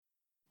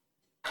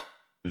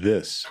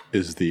This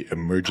is the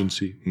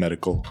Emergency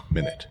Medical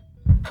Minute,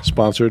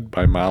 sponsored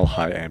by Mile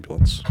High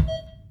Ambulance.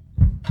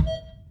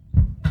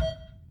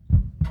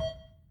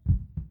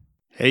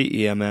 Hey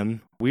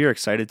EMM, we are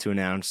excited to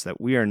announce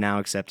that we are now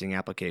accepting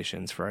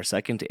applications for our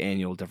second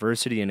annual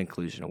Diversity and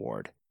Inclusion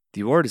Award.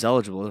 The award is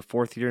eligible to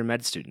fourth-year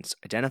med students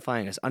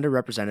identifying as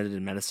underrepresented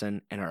in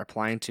medicine and are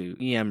applying to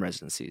EM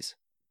residencies.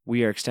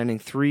 We are extending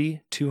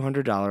 3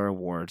 $200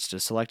 awards to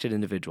selected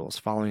individuals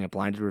following a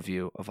blinded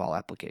review of all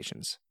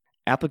applications.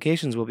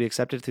 Applications will be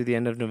accepted through the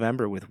end of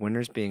November, with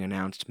winners being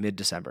announced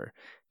mid-December.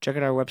 Check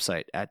out our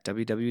website at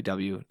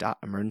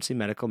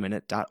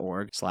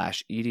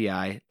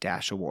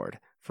www.emergencymedicalminute.org/EDI-award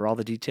for all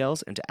the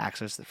details and to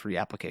access the free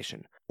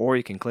application. Or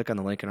you can click on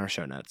the link in our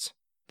show notes.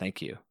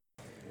 Thank you.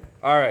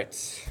 All right.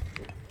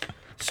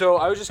 So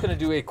I was just going to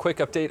do a quick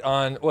update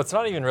on, well, it's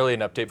not even really an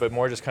update, but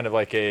more just kind of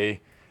like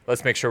a,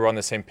 let's make sure we're on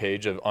the same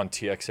page on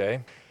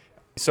TXA.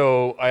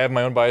 So I have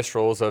my own biased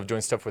roles of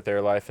doing stuff with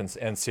AirLife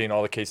and seeing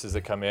all the cases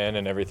that come in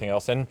and everything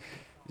else. And,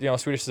 you know,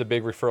 Swedish is a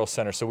big referral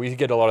center, so we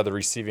get a lot of the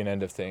receiving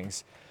end of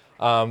things.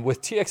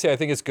 With TXA, I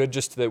think it's good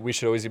just that we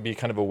should always be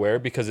kind of aware,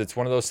 because it's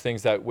one of those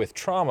things that with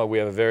trauma, we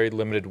have a very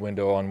limited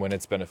window on when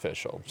it's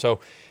beneficial. So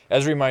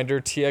as a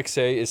reminder,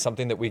 TXA is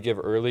something that we give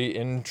early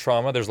in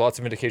trauma. There's lots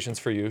of indications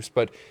for use,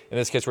 but in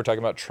this case, we're talking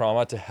about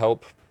trauma to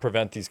help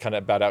prevent these kind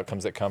of bad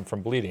outcomes that come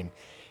from bleeding.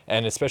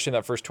 And especially in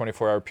that first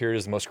 24-hour period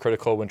is the most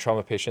critical when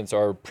trauma patients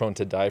are prone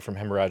to die from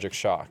hemorrhagic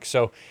shock.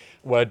 So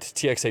what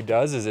TXA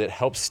does is it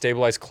helps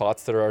stabilize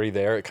clots that are already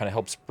there. It kind of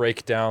helps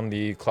break down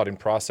the clotting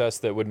process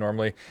that would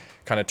normally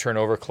kind of turn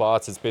over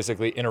clots. It's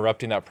basically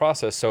interrupting that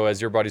process. So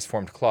as your body's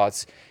formed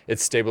clots, it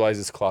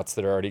stabilizes clots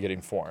that are already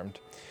getting formed.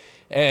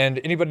 And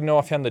anybody know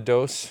offhand the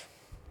dose?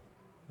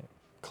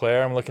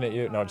 Claire, I'm looking at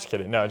you. No, just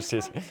kidding. No, just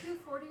teasing.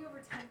 240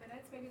 over 10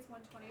 minutes, maybe it's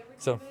 120 over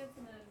 10 minutes,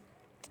 and then...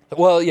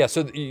 Well, yeah,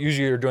 so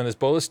usually you're doing this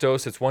bolus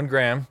dose, it's 1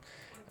 gram,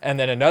 and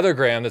then another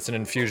gram that's an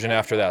infusion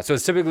after that. So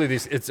it's typically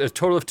it's a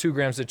total of 2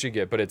 grams that you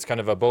get, but it's kind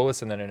of a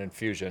bolus and then an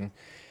infusion.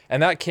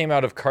 And that came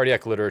out of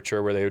cardiac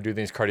literature, where they would do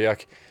these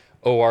cardiac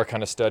OR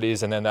kind of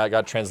studies, and then that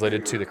got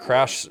translated to the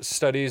crash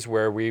studies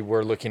where we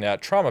were looking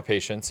at trauma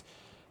patients.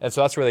 And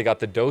so that's where they got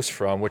the dose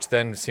from, which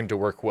then seemed to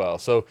work well.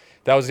 So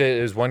that was it.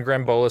 It was 1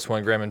 gram bolus,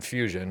 1 gram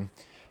infusion.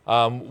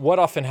 What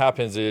often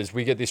happens is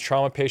we get these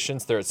trauma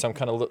patients, they're at some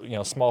kind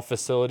of small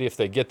facility. If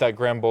they get that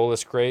gram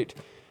bolus, great.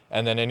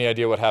 And then any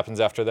idea what happens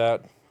after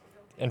that?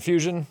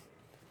 Infusion?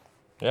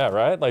 Yeah,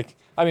 right?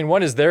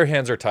 One is their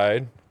hands are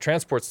tied.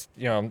 Transports,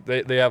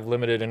 they have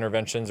limited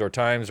interventions or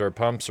times or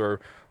pumps or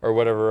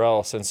whatever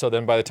else. And so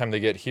then by the time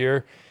they get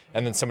here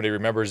and then somebody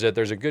remembers it,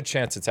 there's a good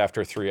chance it's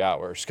after 3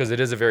 hours, because it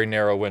is a very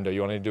narrow window. You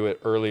want to do it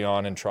early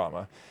on in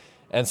trauma.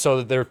 And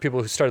so there are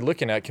people who started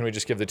looking at, can we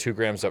just give the 2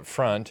 grams up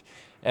front?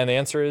 And the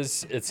answer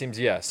is, it seems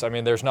yes. I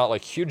mean, there's not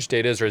like huge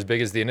data or as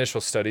big as the initial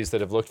studies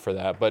that have looked for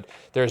that, but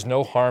there's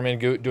no harm in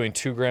doing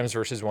 2 grams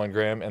versus 1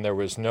 gram, and there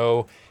was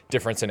no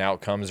difference in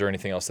outcomes or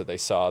anything else that they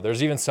saw.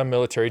 There's even some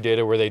military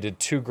data where they did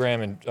 2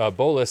 gram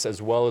bolus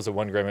as well as a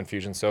 1 gram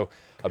infusion, so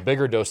a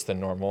bigger dose than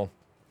normal,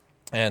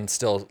 and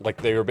still,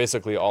 they were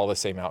basically all the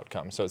same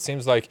outcome. So it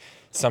seems like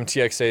some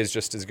TXA is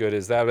just as good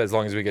as that, as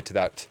long as we get to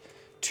that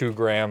 2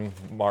 gram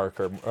mark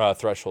or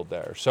threshold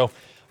there. So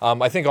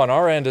I think on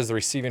our end as the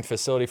receiving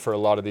facility for a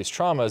lot of these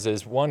traumas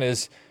is, one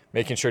is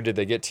making sure, did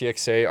they get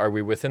TXA? Are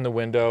we within the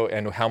window,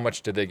 and how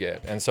much did they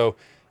get? And so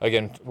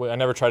again, I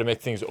never try to make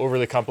things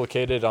overly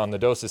complicated. On the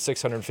dose is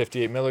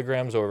 658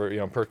 milligrams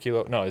over per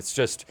kilo. No, it's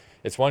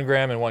 1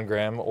 gram and 1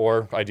 gram,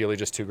 or ideally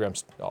just 2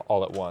 grams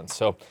all at once.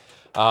 So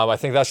I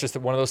think that's just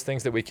one of those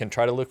things that we can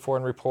try to look for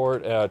and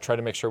report, try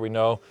to make sure we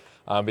know,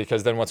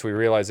 because then once we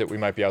realize it, we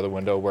might be out of the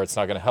window where it's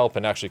not going to help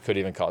and actually could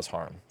even cause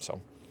harm. So,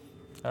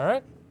 all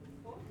right.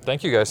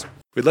 Thank you, guys.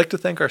 We'd like to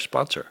thank our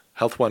sponsor,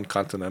 Health One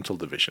Continental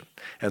Division,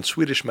 and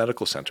Swedish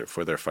Medical Center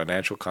for their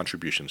financial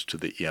contributions to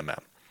the EMM.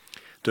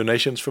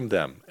 Donations from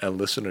them and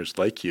listeners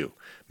like you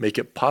make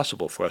it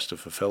possible for us to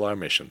fulfill our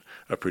mission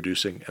of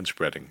producing and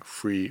spreading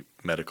free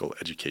medical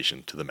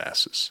education to the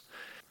masses.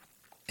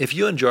 If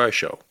you enjoy our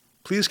show,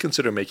 please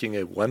consider making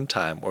a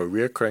one-time or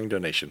recurring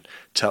donation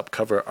to help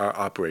cover our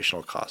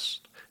operational costs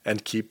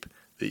and keep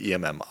the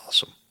EMM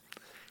awesome.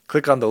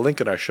 Click on the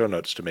link in our show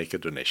notes to make a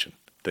donation.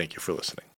 Thank you for listening.